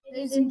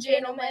Ladies and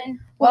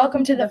gentlemen,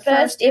 welcome to the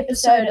first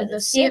episode of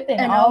the Sepp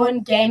and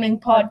Owen Gaming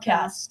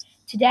Podcast.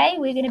 Today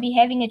we're going to be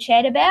having a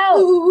chat about...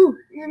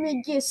 Let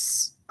me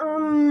guess.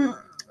 A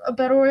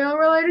Battle Royale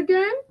related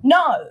game?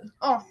 No!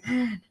 Oh,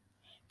 man.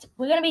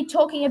 We're going to be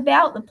talking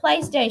about the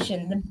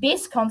PlayStation, the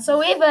best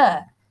console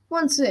ever.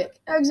 One sec.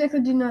 How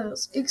exactly do you know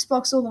this?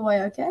 Xbox all the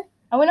way, okay?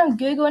 I went on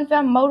Google and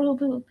found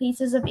multiple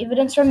pieces of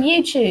evidence from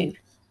YouTube.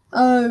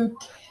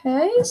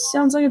 Okay,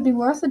 sounds like it'd be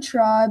worth a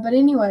try, but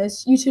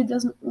anyways, YouTube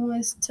doesn't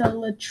always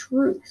tell the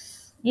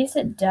truth. Yes,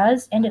 it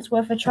does, and it's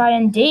worth a try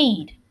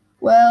indeed.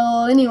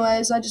 Well,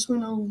 anyways, I just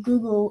went on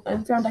Google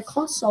and found a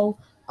console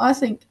I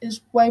think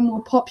is way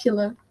more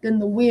popular than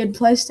the weird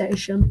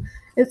PlayStation.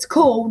 It's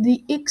called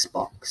the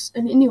Xbox,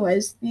 and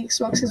anyways, the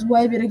Xbox has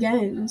way better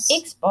games.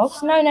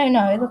 Xbox?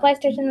 No. The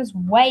PlayStation is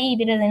way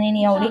better than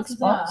any old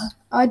Xbox.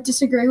 I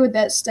disagree with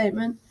that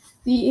statement.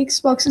 The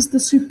Xbox is the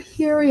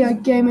superior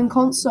gaming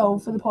console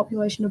for the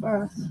population of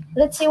Earth.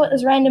 Let's see what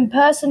this random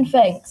person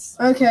thinks.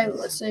 Okay,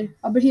 let's see.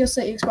 I bet he'll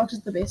say Xbox is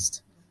the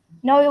best.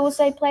 No, he will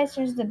say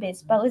PlayStation is the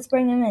best, but let's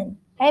bring him in.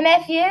 Hey,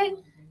 Matthew?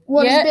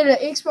 What is better,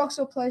 Xbox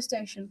or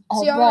PlayStation?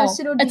 Oh, See, I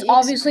settled it's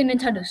obviously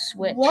Nintendo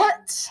Switch.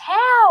 What?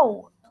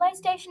 How?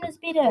 PlayStation is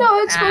better.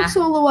 No, Xbox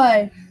all the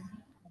way.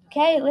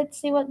 Okay, let's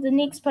see what the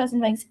next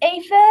person thinks.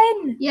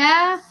 Ethan!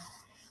 Yeah?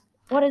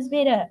 What is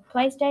better,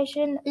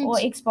 PlayStation or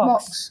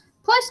Xbox?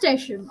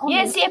 PlayStation.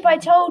 Yes, Sepp, I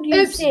told you,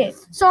 Oops. Sepp.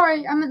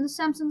 Sorry, I meant the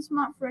Samsung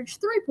Smart Fridge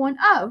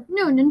 3.0.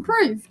 New and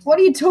improved. What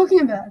are you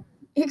talking about?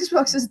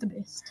 Xbox is the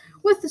best.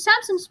 With the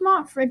Samsung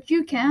Smart Fridge,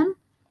 you can...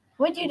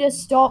 Would you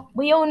just stop?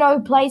 We all know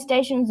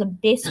PlayStation's the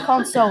best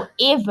console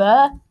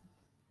ever.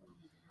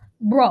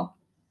 Bro,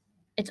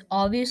 it's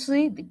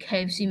obviously the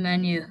KFC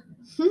menu.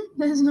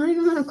 There's not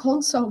even a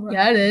console, bro.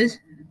 Yeah, it is.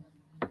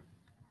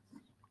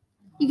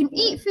 You can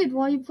eat food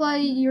while you play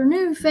your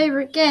new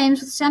favorite games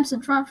with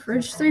Samsung Smart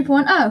Fridge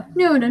 3.0.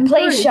 New and improved.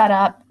 Please shut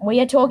up.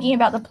 We are talking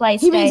about the PlayStation.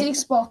 He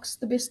means Xbox,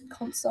 the best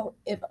console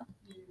ever.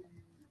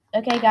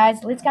 Okay,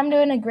 guys, let's come to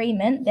an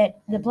agreement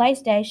that the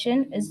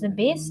PlayStation is the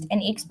best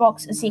and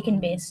Xbox is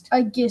second best.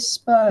 I guess,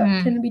 but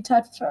can it be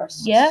tied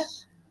first? Yeah?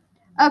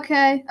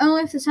 Okay,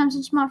 only if the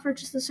Samsung Smart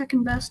Fridge is the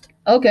second best.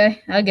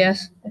 Okay, I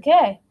guess.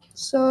 Okay.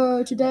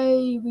 So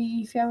today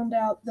we found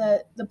out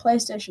that the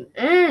PlayStation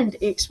and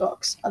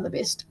Xbox are the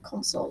best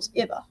consoles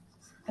ever.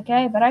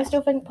 Okay, but I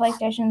still think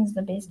PlayStation's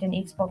the best and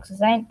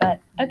Xbox's ain't, but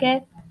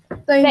okay.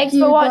 Thanks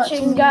for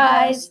watching,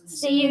 guys.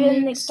 See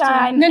you next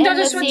time. Nintendo in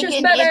the Switch is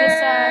second better.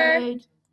 episode.